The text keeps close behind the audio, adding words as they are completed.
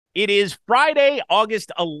It is Friday,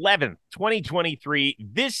 August 11th, 2023.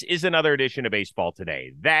 This is another edition of Baseball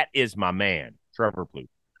Today. That is my man, Trevor Plouffe.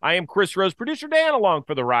 I am Chris Rose, producer Dan along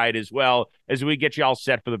for the ride as well as we get you all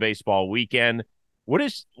set for the baseball weekend. What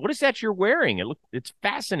is that you're wearing? It's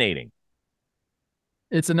fascinating.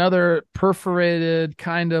 It's another perforated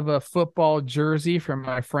kind of a football jersey from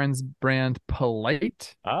my friend's brand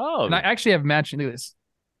Polite. And I Oh, actually have matching, look at this,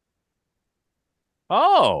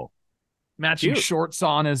 oh, matching cute. shorts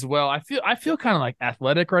on as well. I feel kind of like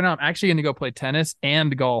athletic right now. I'm actually going to go play tennis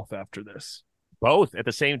and golf after this. Both at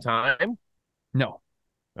the same time? No,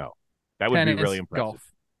 Oh, that would be really tennis, impressive.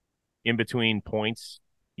 golf. In between points,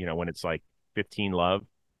 when it's like 15 love,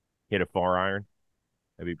 hit a 4-iron.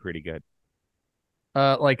 That'd be pretty good.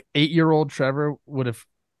 Like 8-year-old Trevor would have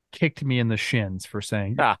kicked me in the shins for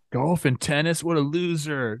saying Ah, golf and tennis. What a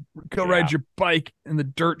loser. Go yeah. ride your bike in the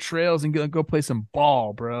dirt trails and go play some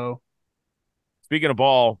ball, bro. Speaking of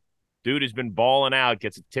ball, dude has been balling out,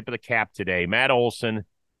 gets a tip of the cap today. Matt Olson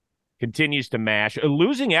continues to mash. A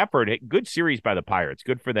losing effort. Good series by the Pirates.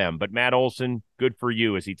 Good for them. But Matt Olson, good for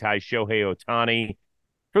you as he ties Shohei Ohtani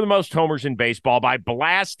for the most homers in baseball by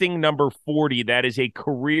blasting number 40. That is a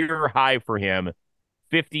career high for him.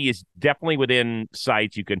 50 is definitely within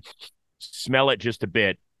sight. You can smell it just a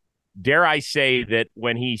bit. Dare I say that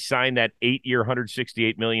when he signed that 8-year,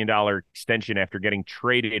 $168 million extension after getting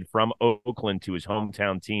traded from Oakland to his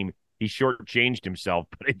hometown team, he shortchanged himself,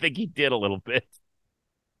 but I think he did a little bit.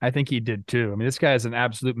 I think he did too. I mean, this guy is an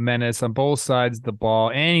absolute menace on both sides of the ball,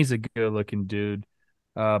 and he's a good looking dude.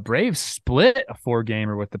 Braves split a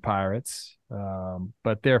 4-gamer with the Pirates,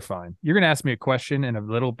 but they're fine. You're going to ask me a question in a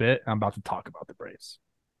little bit. I'm about to talk about the Braves.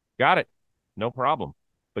 Got it. No problem.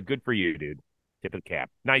 But good for you, dude. Tip of the cap.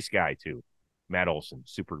 Nice guy, too. Matt Olson.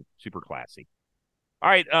 Super, super classy. All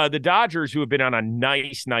right. The Dodgers, who have been on a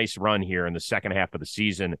nice run here in the second half of the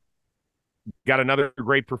season, got another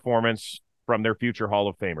great performance from their future Hall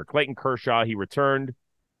of Famer. Clayton Kershaw, he returned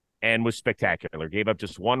and was spectacular. Gave up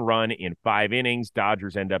just 1 run in 5 innings.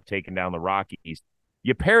 Dodgers end up taking down the Rockies.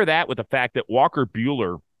 You pair that with the fact that Walker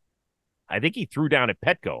Buehler, I think he threw down at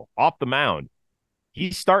Petco off the mound.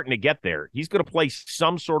 He's starting to get there. He's going to play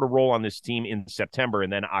some sort of role on this team in September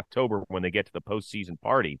and then October when they get to the postseason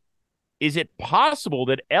party. Is it possible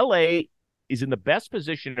that LA is in the best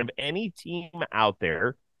position of any team out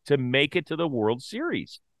there to make it to the World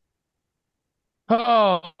Series?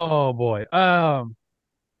 Oh boy.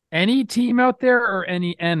 Any team out there or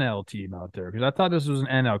any NL team out there? Because I thought this was an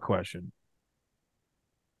NL question.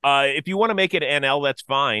 If you want to make it NL, that's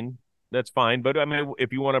fine. That's fine. But I mean,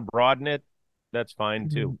 if you want to broaden it, that's fine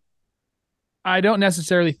too. I don't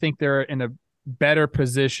necessarily think they're in a better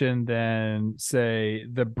position than, say,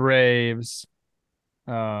 the Braves.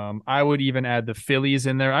 I would even add the Phillies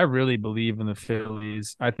in there. I really believe in the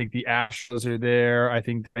Phillies. I think the Astros are there. I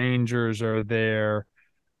think the Rangers are there.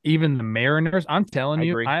 Even the Mariners. I'm telling I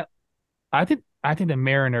you, agree. I think the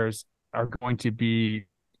Mariners are going to be.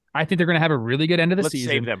 I think they're going to have a really good end of the Let's save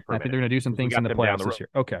season. them for I a think minute they're going to do some because we things in got the them down playoffs the road. this year.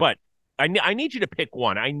 Okay. But I need you to pick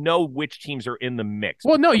one. I know which teams are in the mix,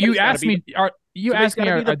 Well, but no, you somebody's got to asked be me. somebody's got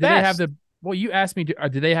to be the Do they have best. the? Well, you asked me.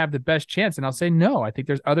 Do they have the best chance? And I'll say no. I think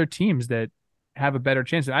there's other teams that have a better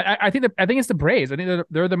chance. I think it's the Braves. I think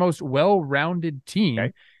they're the most well-rounded Okay.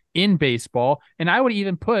 team in baseball. And I would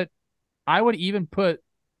even put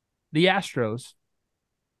the Astros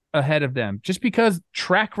ahead of them just because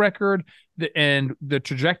track record and the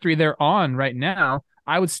trajectory they're on right now.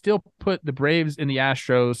 I would still put the Braves and the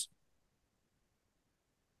Astros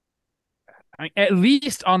at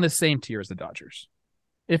least on the same tier as the Dodgers,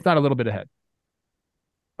 if not a little bit ahead.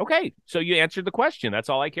 Okay. So you answered the question. That's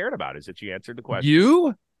all I cared about is that you answered the question.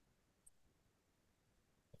 You?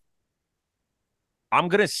 I'm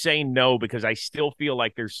going to say no because I still feel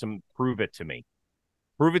like there's some prove it to me.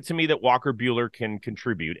 Prove it to me that Walker Buehler can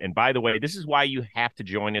contribute. And by the way, this is why you have to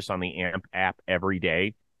join us on the AMP app every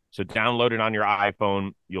day. So download it on your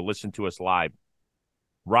iPhone. You'll listen to us live.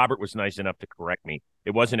 Robert was nice enough to correct me.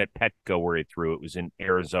 It wasn't at Petco where he threw. It was in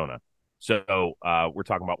Arizona. So we're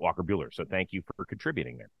talking about Walker Buehler. So thank you for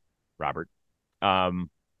contributing there, Robert.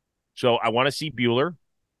 So I want to see Buehler.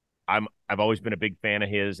 I've always been a big fan of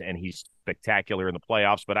his, and he's spectacular in the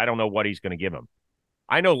playoffs, but I don't know what he's going to give him.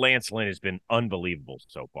 I know Lance Lynn has been unbelievable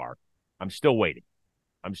so far. I'm still waiting.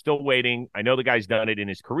 I know the guy's done it in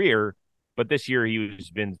his career, but this year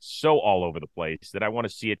he's been so all over the place that I want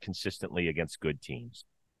to see it consistently against good teams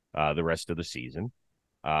the rest of the season.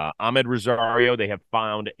 Ahmed Rosario, they have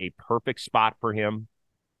found a perfect spot for him.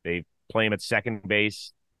 They play him at second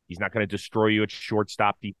base. He's not going to destroy you at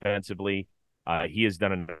shortstop defensively. He has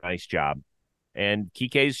done a nice job. And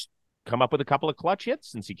Kike's come up with a couple of clutch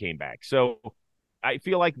hits since he came back. So I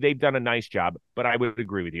feel like they've done a nice job, but I would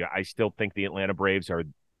agree with you. I still think the Atlanta Braves they're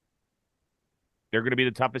going to be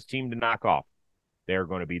the toughest team to knock off. They're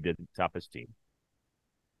going to be the toughest team.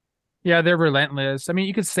 Yeah, they're relentless. I mean,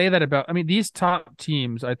 you could say that about, I mean, these top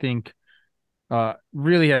teams, I think,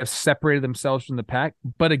 really have separated themselves from the pack.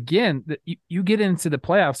 But again, you get into the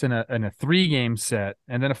playoffs in a 3-game set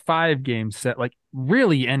and then a 5-game set. Like,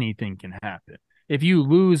 really anything can happen. If you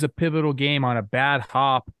lose a pivotal game on a bad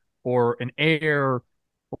hop or an error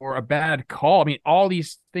or a bad call, I mean, all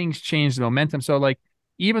these things change the momentum. So, like,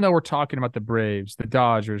 even though we're talking about the Braves, the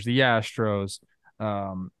Dodgers, the Astros,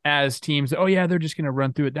 as teams, they're just going to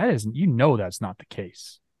run through it. That isn't, that's not the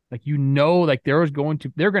case. Like, like they're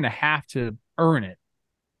going to have to earn it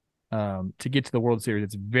to get to the World Series.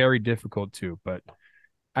 It's very difficult too, but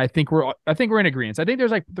I think we're in agreement. I think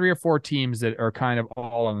there's like 3 or 4 teams that are kind of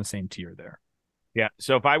all on the same tier there. Yeah.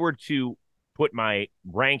 So if I were to put my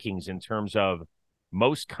rankings in terms of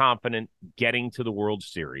most confident getting to the World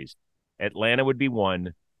Series, Atlanta would be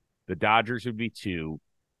 1, the Dodgers would be 2,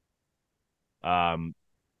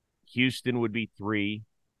 Houston would be 3,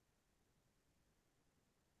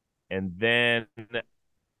 and then who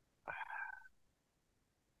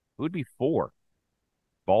would be 4?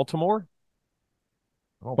 Baltimore?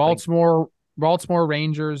 Baltimore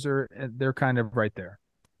Rangers they're kind of right there.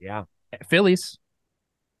 Yeah. Phillies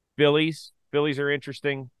are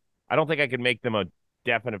interesting. I don't think I can make them a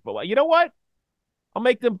definite, but you know what? I'll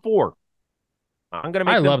make them 4. I'm going to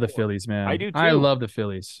make them 4. I love the Phillies, man. I do too. I love the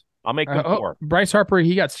Phillies. I'll make them 4. Bryce Harper,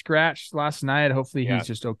 he got scratched last night. Hopefully he's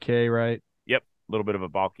just okay, right? Yep. A little bit of a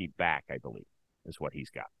bulky back, I believe, is what he's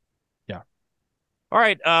got. Yeah. All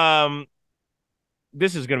right.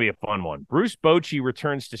 This is going to be a fun one. Bruce Bochy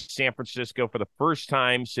returns to San Francisco for the first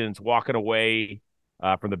time since walking away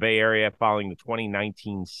from the Bay Area following the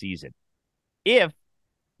 2019 season. There's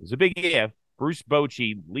a big if, Bruce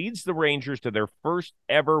Bochy leads the Rangers to their first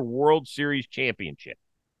ever World Series championship.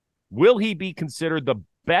 Will he be considered the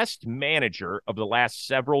best manager of the last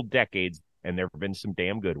several decades? And there have been some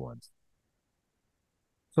damn good ones.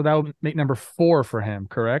 So that would make number 4 for him,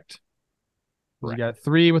 correct? You got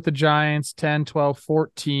 3 with the Giants, 10, 12,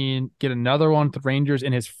 14. Get another one with the Rangers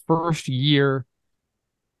in his first year.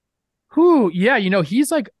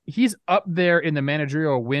 He's up there in the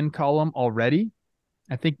managerial win column already.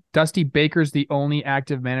 I think Dusty Baker's the only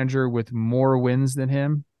active manager with more wins than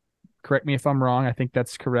him. Correct me if I'm wrong. I think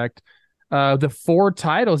that's correct. The 4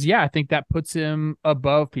 titles, I think that puts him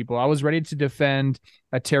above people. I was ready to defend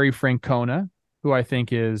a Terry Francona, who I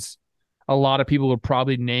think is a lot of people would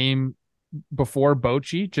probably name before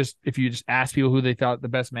Bochy. Just if you just ask people who they thought the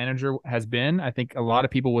best manager has been, I think a lot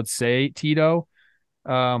of people would say Tito.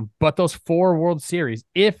 But those 4 World Series,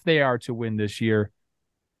 if they are to win this year,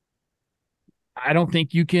 I don't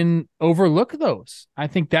think you can overlook those. I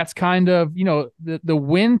think that's kind of, the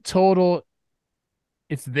win total,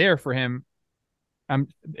 it's there for him. And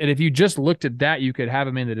if you just looked at that, you could have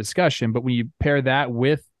him in the discussion. But when you pair that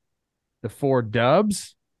with the 4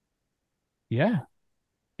 dubs,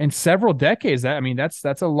 in several decades,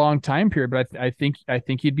 that's a long time period. But I think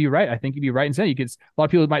you'd be right. I think you'd be right in saying a lot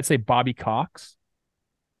of people might say Bobby Cox,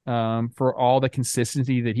 for all the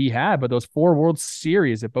consistency that he had. But those 4 World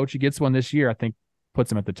Series, if Bochy gets one this year, I think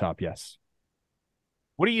puts him at the top. Yes.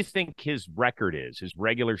 What do you think his record is? His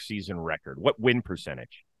regular season record? What win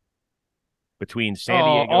percentage between San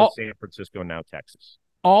Diego, San Francisco, and now Texas?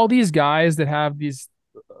 All these guys that have these,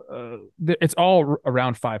 it's all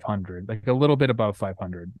around 500, like a little bit above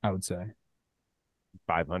 500, I would say.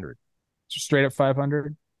 500. Straight up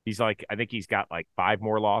 500. He's like, I think he's got like 5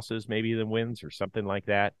 more losses maybe than wins or something like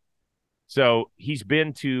that. So he's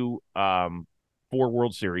been to 4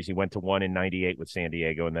 World Series. He went to 1 in 98 with San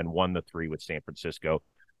Diego and then won the 3 with San Francisco.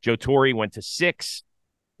 Joe Torre went to 6,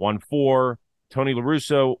 won 4. Tony La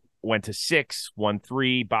Russa went to 6, won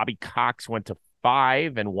 3. Bobby Cox went to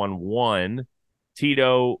 5 and won 1.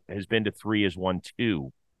 Tito has been to 3, has won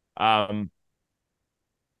 2.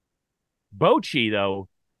 Bochy, though,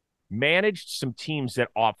 managed some teams that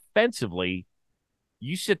offensively,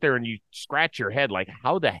 you sit there and you scratch your head like,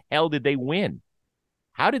 how the hell did they win?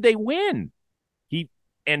 How did they win?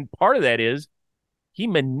 And part of that is he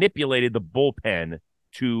manipulated the bullpen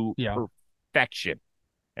to perfection.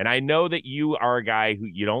 And I know that you are a guy who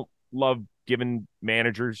you don't love giving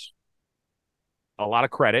managers a lot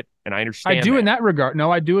of credit, and I understand I do in that regard.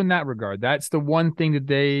 No, I do in that regard. That's the one thing that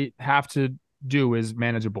they have to do is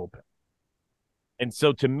manage a bullpen. And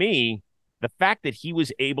so to me, the fact that he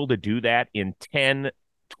was able to do that in 10,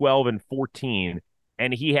 12, and 14,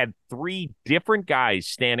 and he had 3 different guys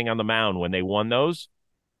standing on the mound when they won those,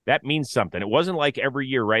 That means something. It wasn't like every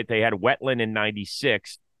year, right? They had Wetland in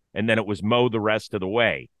 96 and then it was Mo the rest of the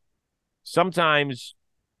way. Sometimes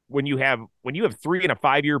when you have 3 in a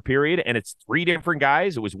 5-year period and it's 3 different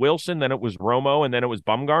guys, it was Wilson, then it was Romo, and then it was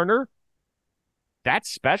Bumgarner. That's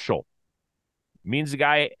special. It means the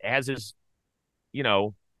guy has you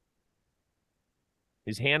know,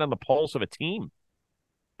 his hand on the pulse of a team.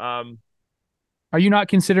 Are you not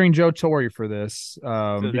considering Joe Torre for this?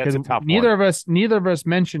 So Because that's a tough neither one. of us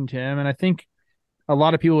mentioned him, and I think a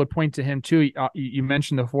lot of people would point to him too. You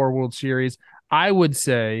mentioned the 4 World Series. I would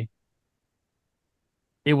say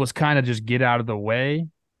it was kind of just get out of the way,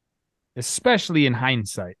 especially in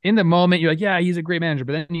hindsight. In the moment, you're like, yeah, he's a great manager,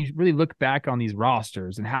 but then you really look back on these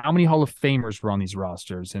rosters and how many Hall of Famers were on these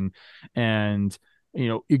rosters, and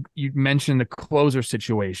you mentioned the closer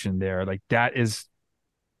situation there. Like that is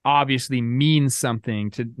obviously means something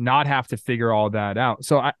to not have to figure all that out.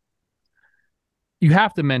 So you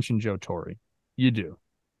have to mention Joe Torre. You do.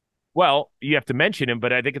 Well, you have to mention him,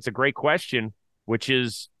 but I think it's a great question, which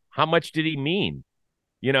is how much did he mean?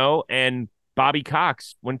 And Bobby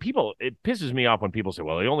Cox, it pisses me off when people say,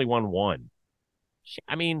 well, he only won one.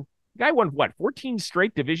 I mean, the guy won what, 14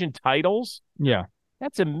 straight division titles? Yeah.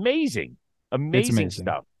 That's amazing. It's Amazing amazing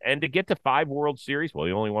stuff. And to get to 5 World Series, well,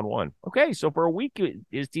 he only won one. Okay, so for a week,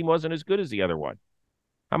 his team wasn't as good as the other one.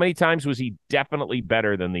 How many times was he definitely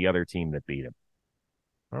better than the other team that beat him?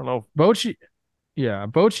 I don't know. Bochy, yeah,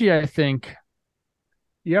 Bochy, I think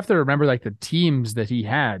you have to remember like the teams that he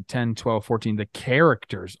had 10, 12, 14, the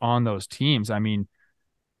characters on those teams. I mean,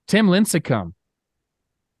 Tim Lincecum,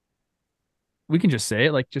 we can just say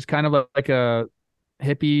it, like just kind of like a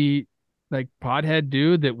hippie, like pothead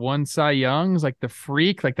dude that won Cy Youngs, like the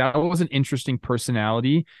freak, like that was an interesting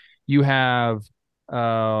personality. You have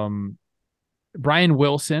Brian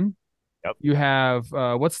Wilson. Yep. You have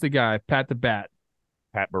what's the guy? Pat the Bat.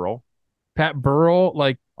 Pat Burrell. Pat Burrell,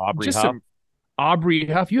 like Aubrey just Huff. some Aubrey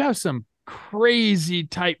Huff. You have some crazy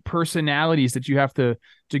type personalities that you have to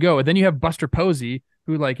go. And then you have Buster Posey,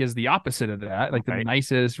 who like is the opposite of that, like the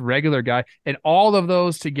nicest regular guy. And all of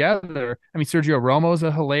those together, I mean, Sergio Romo is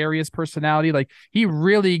a hilarious personality. Like he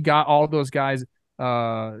really got all those guys,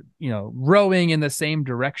 rowing in the same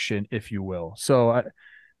direction, if you will. So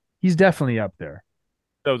he's definitely up there.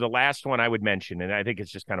 So the last one I would mention, and I think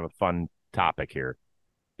it's just kind of a fun topic here,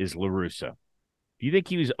 is La Russa. Do you think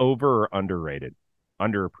he was over or underrated,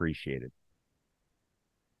 underappreciated?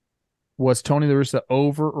 Was Tony La Russa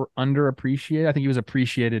over or underappreciated? I think he was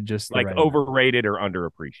appreciated just like right overrated amount. Or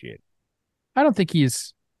underappreciated. I think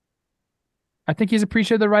he's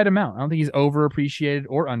appreciated the right amount. I don't think he's overappreciated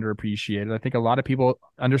or underappreciated. I think a lot of people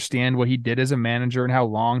understand what he did as a manager and how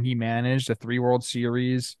long he managed the 3 World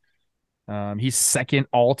Series. He's second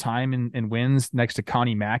all time in wins next to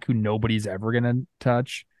Connie Mack, who nobody's ever going to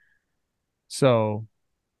touch. So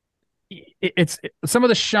it's some of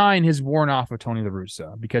the shine has worn off of Tony La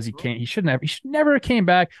Russa because he should never came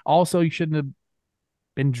back. Also, you shouldn't have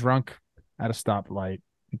been drunk at a stoplight.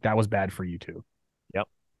 That was bad for you too. Yep.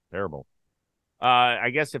 Terrible. I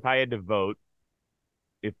guess if I had to vote,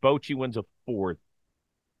 if Bochy wins a 4th,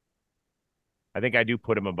 I think I do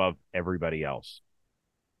put him above everybody else.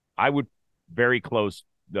 I would very close,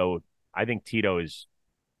 though. I think Tito is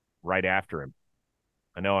right after him.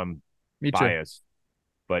 I know I'm biased,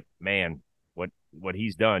 but man, what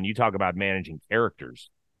he's done, you talk about managing characters.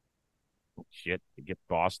 Shit, to get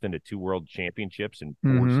Boston to 2 world championships in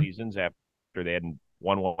 4 seasons after they hadn't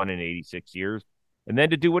won one in 86 years. And then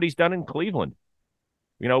to do what he's done in Cleveland,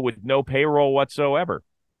 with no payroll whatsoever.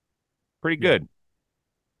 Pretty good.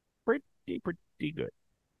 Yeah. Pretty good.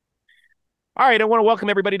 All right, I want to welcome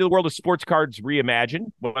everybody to the world of sports cards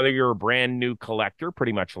reimagined. Whether you're a brand new collector,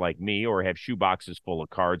 pretty much like me, or have shoe boxes full of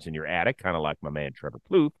cards in your attic, kind of like my man Trevor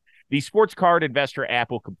Plouffe, the Sports Card Investor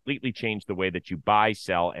app will completely change the way that you buy,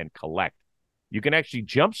 sell, and collect. You can actually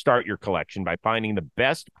jumpstart your collection by finding the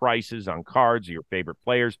best prices on cards of your favorite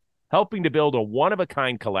players, helping to build a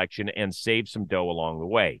one-of-a-kind collection and save some dough along the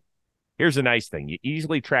way. Here's a nice thing. You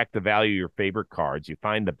easily track the value of your favorite cards. You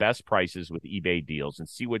find the best prices with eBay deals and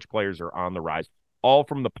see which players are on the rise, all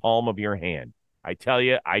from the palm of your hand. I tell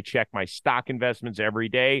you, I check my stock investments every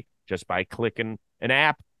day just by clicking an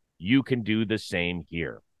app. You can do the same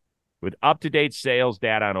here. With up-to-date sales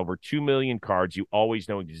data on over 2 million cards, you always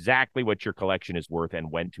know exactly what your collection is worth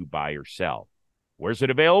and when to buy or sell. Where's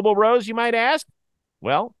it available, Rose, you might ask?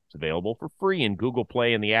 Well, it's available for free in Google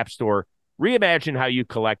Play and the App Store. Reimagine how you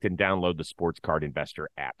collect and download the Sports Card Investor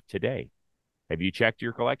app today. Have you checked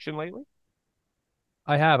your collection lately?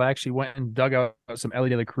 I have. I actually went and dug out some Ellie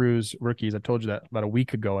De La Cruz rookies. I told you that about a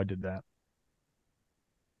week ago I did that.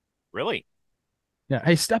 Really? Yeah.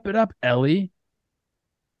 Hey, step it up, Ellie.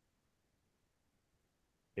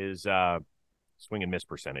 His swing and miss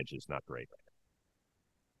percentage is not great.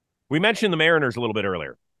 We mentioned the Mariners a little bit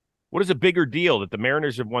earlier. What is a bigger deal, that the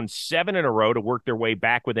Mariners have won 7 in a row to work their way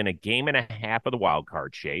back within a game and a half of the wild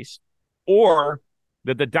card chase, or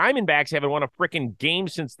that the Diamondbacks haven't won a freaking game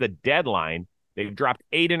since the deadline? They've dropped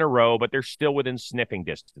 8 in a row, but they're still within sniffing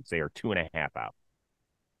distance. They are 2.5 out.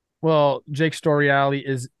 Well, Jake Storiale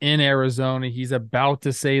is in Arizona. He's about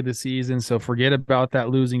to save the season, so forget about that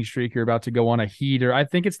losing streak. You're about to go on a heater. I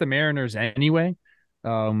think it's the Mariners anyway.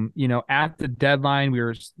 At the deadline, we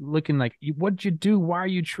were looking like, what'd you do? Why are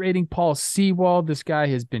you trading Paul Sewald? This guy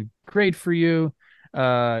has been great for you.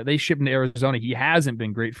 They shipped him to Arizona. He hasn't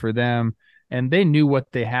been great for them, and they knew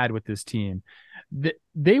what they had with this team.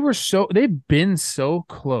 They've been so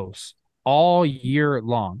close all year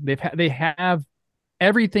long. They have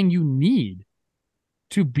everything you need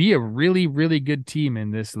to be a really, really good team in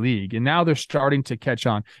this league. And now they're starting to catch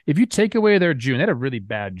on. If you take away their June, they had a really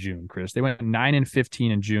bad June, Chris. They went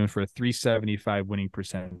 9-15 in June for a 375 winning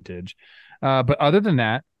percentage. But other than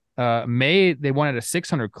that, May, they won at a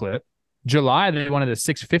 600 clip. July, they won at a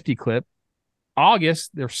 650 clip. August,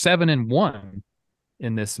 they're 7-1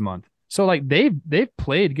 in this month. So like they've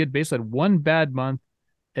played good baseball. Had one bad month,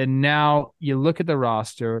 and now you look at the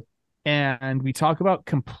roster, and we talk about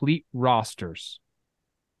complete rosters.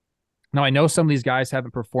 Now, I know some of these guys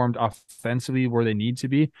haven't performed offensively where they need to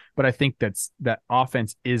be, but I think that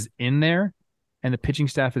offense is in there, and the pitching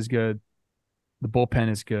staff is good. The bullpen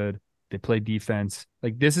is good. They play defense.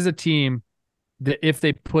 Like, this is a team that, if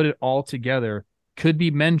they put it all together, could be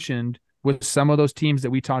mentioned with some of those teams that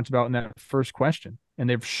we talked about in that first question. And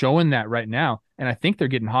they've shown that right now. And I think they're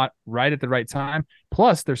getting hot right at the right time.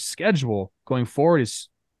 Plus, their schedule going forward is,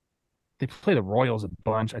 they play the Royals a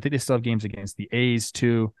bunch. I think they still have games against the A's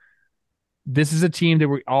too. This is a team that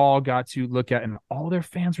we all got to look at, and all their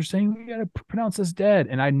fans were saying, we got to pronounce us dead.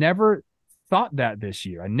 And I never thought that this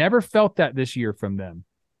year. I never felt that this year from them.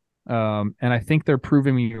 And I think they're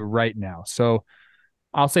proving me right now. So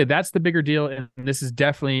I'll say that's the bigger deal. And this is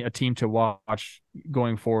definitely a team to watch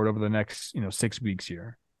going forward over the next, 6 weeks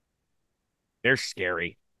here. They're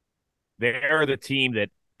scary. They're the team that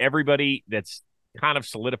everybody that's kind of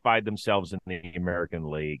solidified themselves in the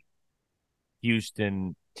American League,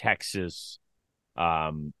 Houston, Texas,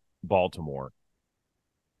 Baltimore,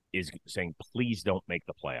 is saying, please don't make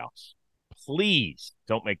the playoffs. Please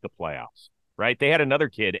don't make the playoffs, right? They had another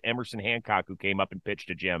kid, Emerson Hancock, who came up and pitched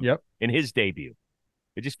to Jim in his debut.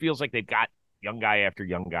 It just feels like they've got young guy after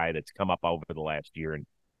young guy that's come up over the last year and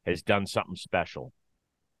has done something special.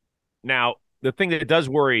 Now, the thing that does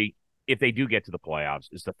worry, if they do get to the playoffs,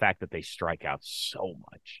 is the fact that they strike out so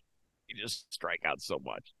much. You just strike out so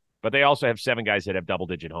much. But they also have 7 guys that have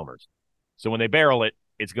double-digit homers. So when they barrel it,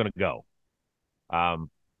 it's going to go. I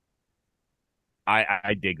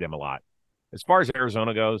dig them a lot. As far as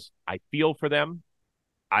Arizona goes, I feel for them.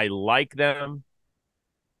 I like them.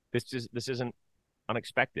 This isn't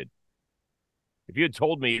unexpected. If you had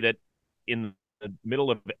told me that in the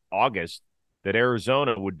middle of August that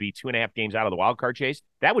Arizona would be 2.5 games out of the wild card chase,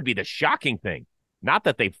 that would be the shocking thing. Not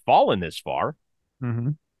that they've fallen this far. Mm-hmm.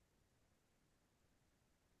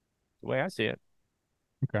 The way I see it.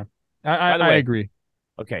 Okay. I agree.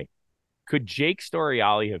 Okay. Could Jake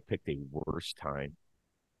Storiale have picked a worse time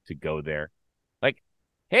to go there? Like,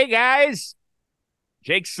 hey, guys,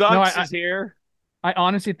 Jake Sucks is here. I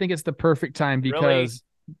honestly think it's the perfect time because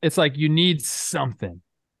it's like you need something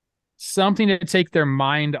to take their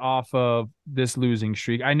mind off of this losing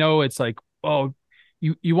streak. I know it's like, oh,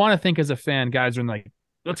 you want to think as a fan, guys are like,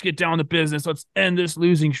 let's get down to business. Let's end this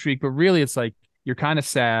losing streak. But really, it's like you're kind of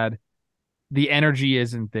sad. The energy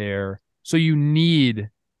isn't there. So you need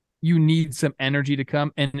some energy to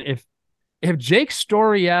come. And if Jake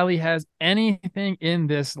Storiale has anything in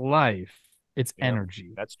this life, it's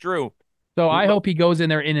energy. That's true. So I hope he goes in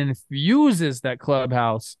there and infuses that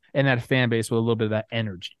clubhouse and that fan base with a little bit of that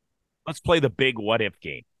energy. Let's play the big what-if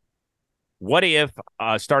game. What if,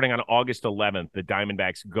 starting on August 11th, the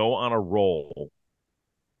Diamondbacks go on a roll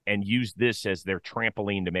and use this as their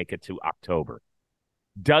trampoline to make it to October?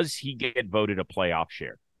 Does he get voted a playoff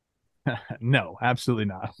share? No, absolutely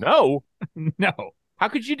not. No? No. How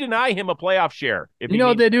could you deny him a playoff share? If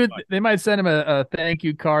they do. They might send him a thank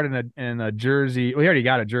you card and a jersey. Well, he already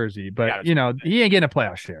got a jersey, but he ain't getting a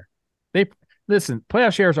playoff share.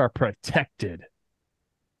 Playoff shares are protected.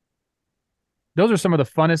 Those are some of the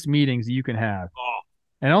funnest meetings you can have. Oh.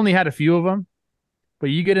 And I only had a few of them, but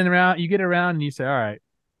you get around and you say, all right,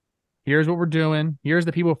 here's what we're doing. Here's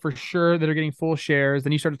the people for sure that are getting full shares.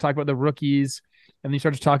 Then you start to talk about the rookies, and then you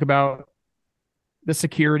start to talk about the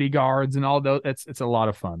security guards and all those. It's a lot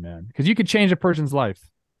of fun, man, because you could change a person's life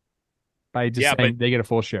by just saying they get a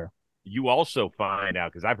full share. You also find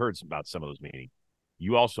out, because I've heard about some of those meetings,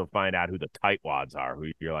 you also find out who the tightwads are,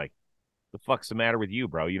 who you're like, the fuck's the matter with you,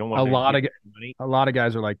 bro? You don't want money? A lot of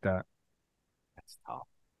guys are like that. That's tough.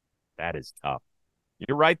 That is tough.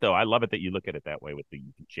 You're right, though. I love it that you look at it that way.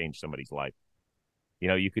 You can change somebody's life. You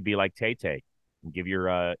know, you could be like Tay Tay and give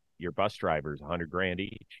your bus drivers $100,000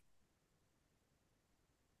 each.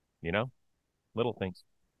 You know, little things.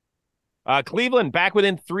 Cleveland back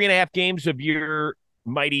within 3.5 games of your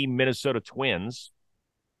mighty Minnesota Twins.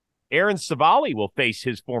 Aaron Savali will face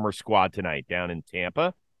his former squad tonight down in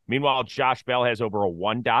Tampa. Meanwhile, Josh Bell has over a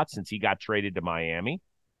 1 dot since he got traded to Miami.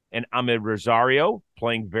 And Ahmed Rosario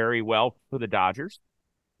playing very well for the Dodgers.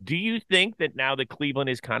 Do you think that now that Cleveland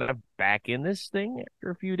is kind of back in this thing after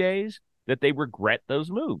a few days, that they regret those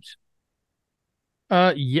moves?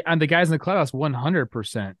 Yeah, and the guys in the clubhouse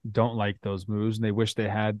 100% don't like those moves, and they wish they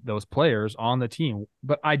had those players on the team.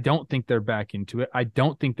 But I don't think they're back into it. I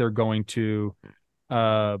don't think they're going to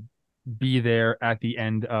be there at the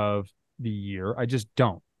end of the year. I just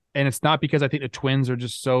don't. And it's not because I think the Twins are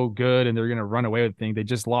just so good and they're going to run away with the thing. They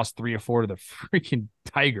just lost 3 or 4 to the freaking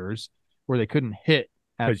Tigers where they couldn't hit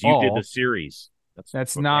at all. Because you did the series.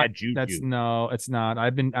 That's not. No, it's not.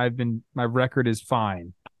 I've been. My record is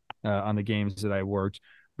fine on the games that I worked,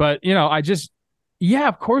 but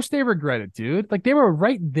of course they regret it, dude. Like they were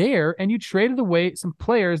right there, and you traded away some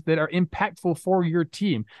players that are impactful for your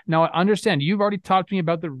team. Now I understand you've already talked to me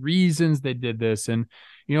about the reasons they did this, and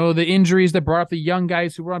the injuries that brought up the young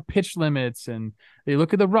guys who were on pitch limits, and they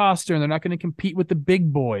look at the roster and they're not going to compete with the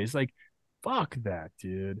big boys. Like, fuck that,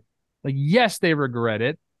 dude. Like, yes, they regret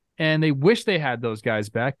it. And they wish they had those guys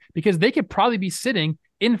back because they could probably be sitting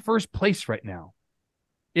in first place right now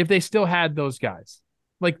if they still had those guys.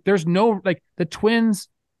 Like, there's no, like, the Twins,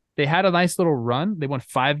 they had a nice little run. They won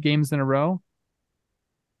 5 games in a row,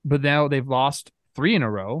 but now they've lost 3 in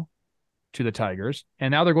a row to the Tigers.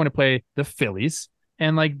 And now they're going to play the Phillies.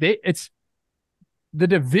 And, like, the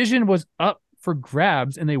division was up for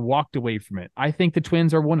grabs and they walked away from it. I think the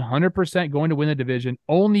Twins are 100% going to win the division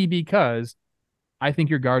only because I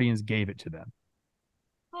think your Guardians gave it to them.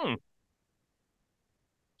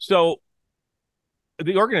 So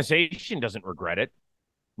the organization doesn't regret it,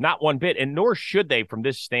 not one bit, and nor should they from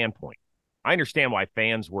this standpoint. I understand why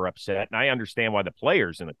fans were upset, and I understand why the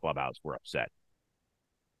players in the clubhouse were upset.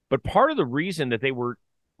 But part of the reason that they were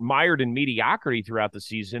mired in mediocrity throughout the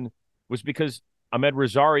season was because Ahmed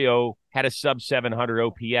Rosario had a sub-700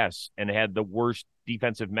 OPS and had the worst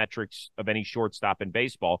defensive metrics of any shortstop in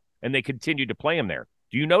baseball, and they continued to play him there.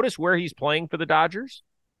 Do you notice where he's playing for the Dodgers?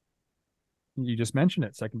 You just mentioned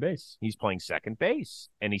it, second base. He's playing second base,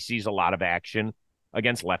 and he sees a lot of action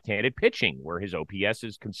against left-handed pitching, where his OPS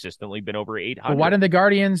has consistently been over 800. Well, why didn't the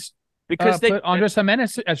Guardians because they put Andres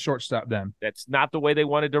Jimenez at shortstop then? That's not the way they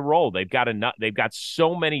wanted to roll. They've got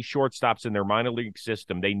so many shortstops in their minor league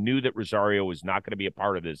system. They knew that Rosario was not going to be a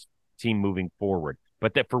part of this team moving forward.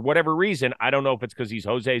 But that for whatever reason, I don't know if it's because he's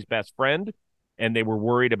Jose's best friend and they were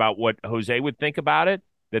worried about what Jose would think about it,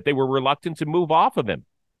 that they were reluctant to move off of him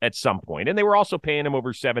at some point. And they were also paying him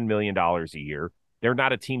over $7 million a year. They're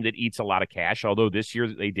not a team that eats a lot of cash, although this year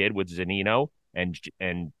they did with Zunino and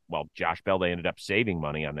Josh Bell. They ended up saving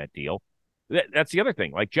money on that deal. That's the other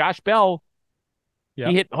thing. Like Josh Bell,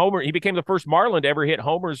 He hit homer. He became the first Marlin to ever hit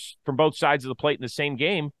homers from both sides of the plate in the same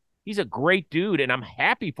game. He's a great dude, and I'm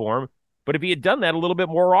happy for him. But if he had done that a little bit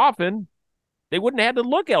more often, they wouldn't have had to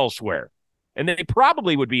look elsewhere, and they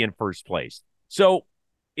probably would be in first place. So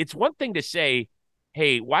it's one thing to say,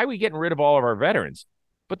 hey, why are we getting rid of all of our veterans?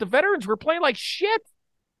 But the veterans were playing like shit.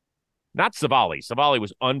 Not Savali. Savali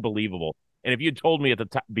was unbelievable. And if you had told me at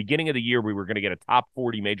the beginning of the year we were going to get a top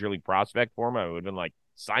 40 major league prospect for him, I would have been like,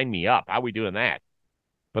 sign me up. How are we doing that?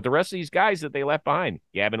 But the rest of these guys that they left behind,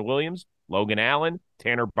 Gavin Williams, Logan Allen,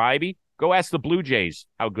 Tanner Bybee, go ask the Blue Jays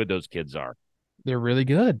how good those kids are. They're really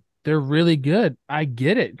good. They're really good. I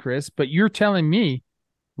get it, Chris, but you're telling me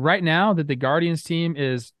right now that the Guardians team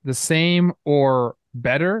is the same or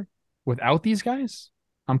better without these guys?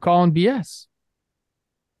 I'm calling BS.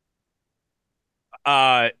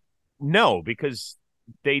 No, because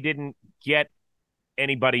they didn't get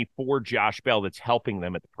anybody for Josh Bell that's helping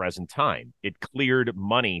them at the present time. It cleared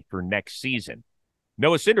money for next season.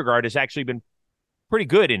 Noah Syndergaard has actually been pretty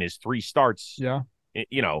good in his 3 starts. Yeah.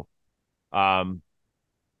 You know,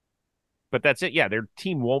 but that's it. Yeah, their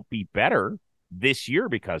team won't be better this year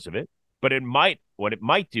because of it, but what it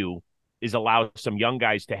might do is allow some young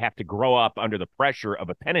guys to have to grow up under the pressure of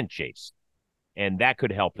a pennant chase. and that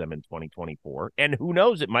could help them in 2024. And who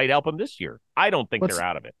knows, it might help them this year. I don't think they're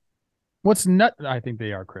out of it. What's nuts? I think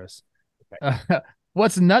they are, Chris. Okay.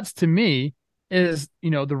 What's nuts to me is,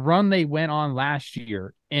 the run they went on last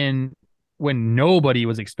year and when nobody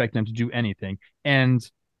was expecting them to do anything. And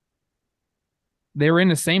they were in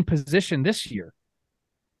the same position this year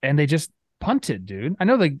and they just punted, dude. I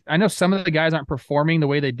know some of the guys aren't performing the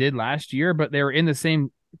way they did last year, but they were in the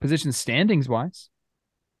same position standings wise.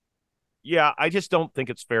 Yeah, I just don't think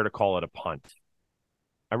it's fair to call it a punt.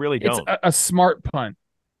 I really don't. It's a smart punt.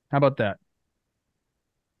 How about that?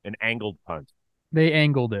 An angled punt. They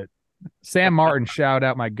angled it. Sam Martin, shout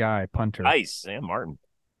out my guy, punter. Nice, Sam Martin.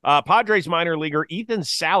 Padres minor leaguer Ethan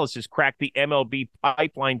Salas has cracked the MLB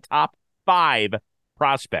pipeline top 5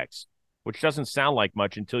 prospects, which doesn't sound like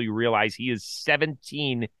much until you realize he is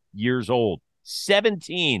 17 years old.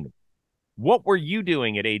 17. What were you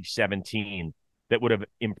doing at age 17 that would have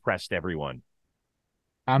impressed everyone?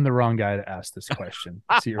 I'm the wrong guy to ask this question.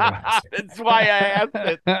 That's why I asked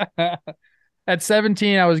it. At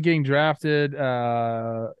 17, I was getting drafted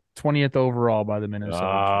 20th overall by the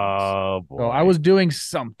Minnesota Twins. Boy. So I was doing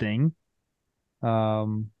something.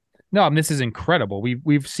 No, this is incredible.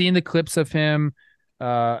 We've seen the clips of him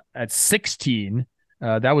at 16.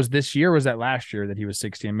 That was this year. Or was that last year that he was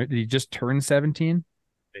 16? Did he just turn 17?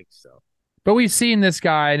 I think so. But we've seen this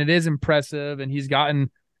guy, and it is impressive. And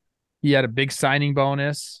he had a big signing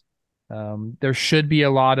bonus. There should be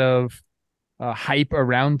a lot of hype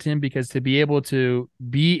around him because to be able to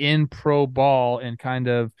be in pro ball and kind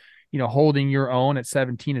of, holding your own at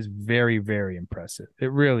 17 is very, very impressive.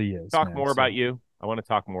 It really is. Talk more about you. I want to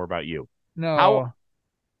talk more about you. No. How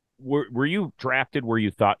were you drafted where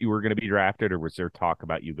you thought you were going to be drafted, or was there talk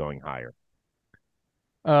about you going higher?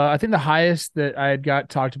 I think the highest that I had got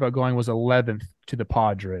talked about going was 11th to the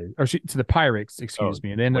Padres or to the Pirates, excuse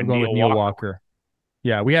me. And they ended up going with Neil Walker.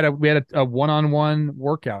 Yeah, we had a one-on-one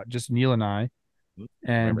workout, just Neil and I,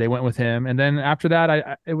 and they went with him. And then after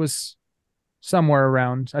that, it was somewhere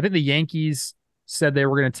around. I think the Yankees said they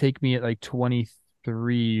were going to take me at like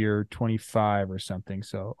 23 or 25 or something.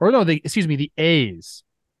 The A's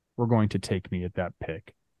were going to take me at that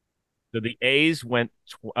pick. So the A's went.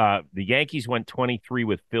 The Yankees went 23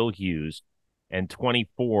 with Phil Hughes, and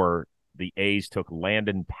 24. The A's took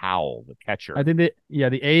Landon Powell, the catcher. I think the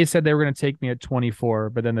A's said they were going to take me at 24,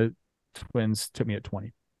 but then the Twins took me at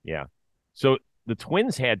 20. Yeah. So the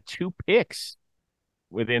Twins had 2 picks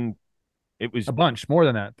within, it was a bunch more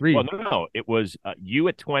than that. 3. Well, no. It was you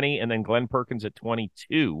at 20 and then Glenn Perkins at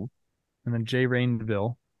 22. And then Jay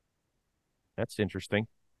Rainville. That's interesting.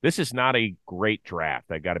 This is not a great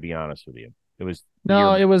draft. I got to be honest with you. It was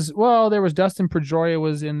there was Dustin Pedroia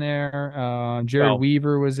was in there. Jared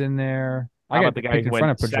Weaver was in there. How about the guy who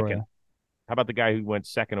went second? How about the guy who went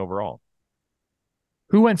second overall?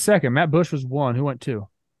 Who went second? Matt Bush was 1. Who went 2?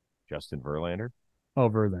 Justin Verlander.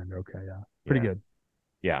 Oh, Verlander. Okay, yeah. Pretty good.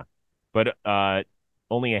 Yeah. But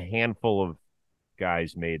only a handful of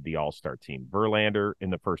guys made the All-Star team. Verlander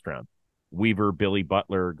in the first round. Weaver, Billy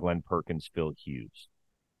Butler, Glenn Perkins, Phil Hughes.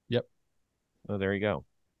 Yep. Oh, there you go.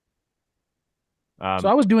 So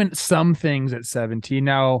I was doing some things at 17.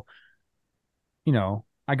 Now,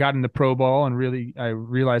 I got into pro ball and I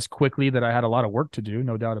realized quickly that I had a lot of work to do,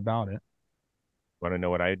 no doubt about it. Want to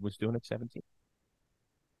know what I was doing at 17?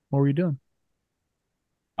 What were you doing?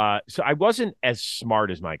 So I wasn't as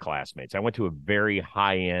smart as my classmates. I went to a very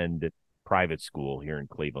high-end private school here in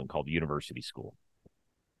Cleveland called University School.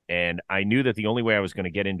 And I knew that the only way I was going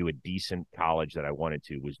to get into a decent college that I wanted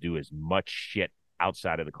to was do as much shit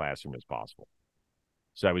outside of the classroom as possible.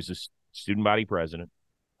 So I was a student body president.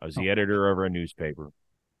 I was the editor over a newspaper.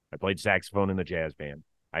 I played saxophone in the jazz band.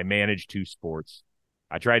 I managed 2 sports.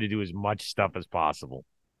 I tried to do as much stuff as possible.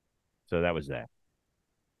 So that was that.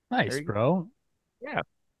 Nice, bro. Yeah.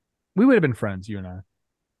 We would have been friends, you and I.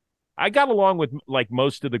 I got along with like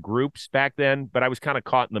most of the groups back then, but I was kind of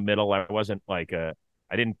caught in the middle. I wasn't like I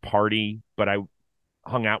didn't party, but I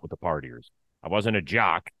hung out with the partiers. I wasn't a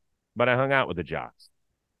jock, but I hung out with the jocks.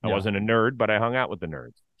 I wasn't a nerd, but I hung out with the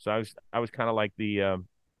nerds. So I was kind of like the I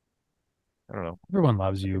don't know. Everyone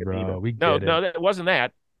loves you, bro. We get it. No, it wasn't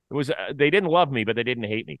that. It was they didn't love me, but they didn't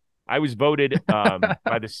hate me. I was voted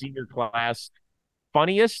by the senior class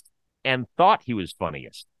funniest and thought he was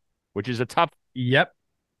funniest, which is a tough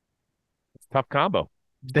combo.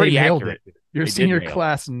 It's they nailed accurate. It. Your senior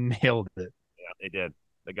class nailed it. Yeah, they did.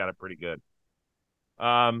 They got it pretty good.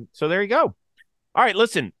 So there you go. All right,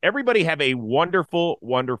 listen, everybody have a wonderful,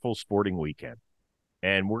 wonderful sporting weekend.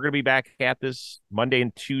 And we're going to be back at this Monday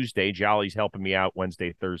and Tuesday. Jolly's helping me out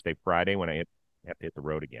Wednesday, Thursday, Friday when I have to hit the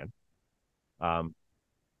road again.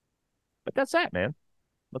 But that's that, man.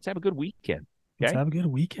 Let's have a good weekend. Let's Okay? have a good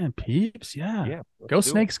weekend, peeps. Yeah. Yeah. Go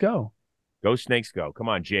Snakes, go. Go Snakes, go. Come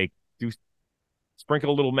on, Jake.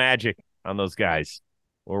 Sprinkle a little magic on those guys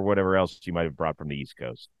or whatever else you might have brought from the East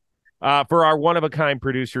Coast. For our one-of-a-kind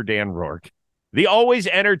producer, Dan Rourke, the always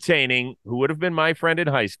entertaining, who would have been my friend in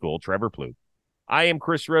high school, Trevor Plouffe. I am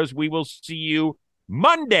Chris Rose. We will see you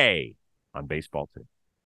Monday on Baseball 2.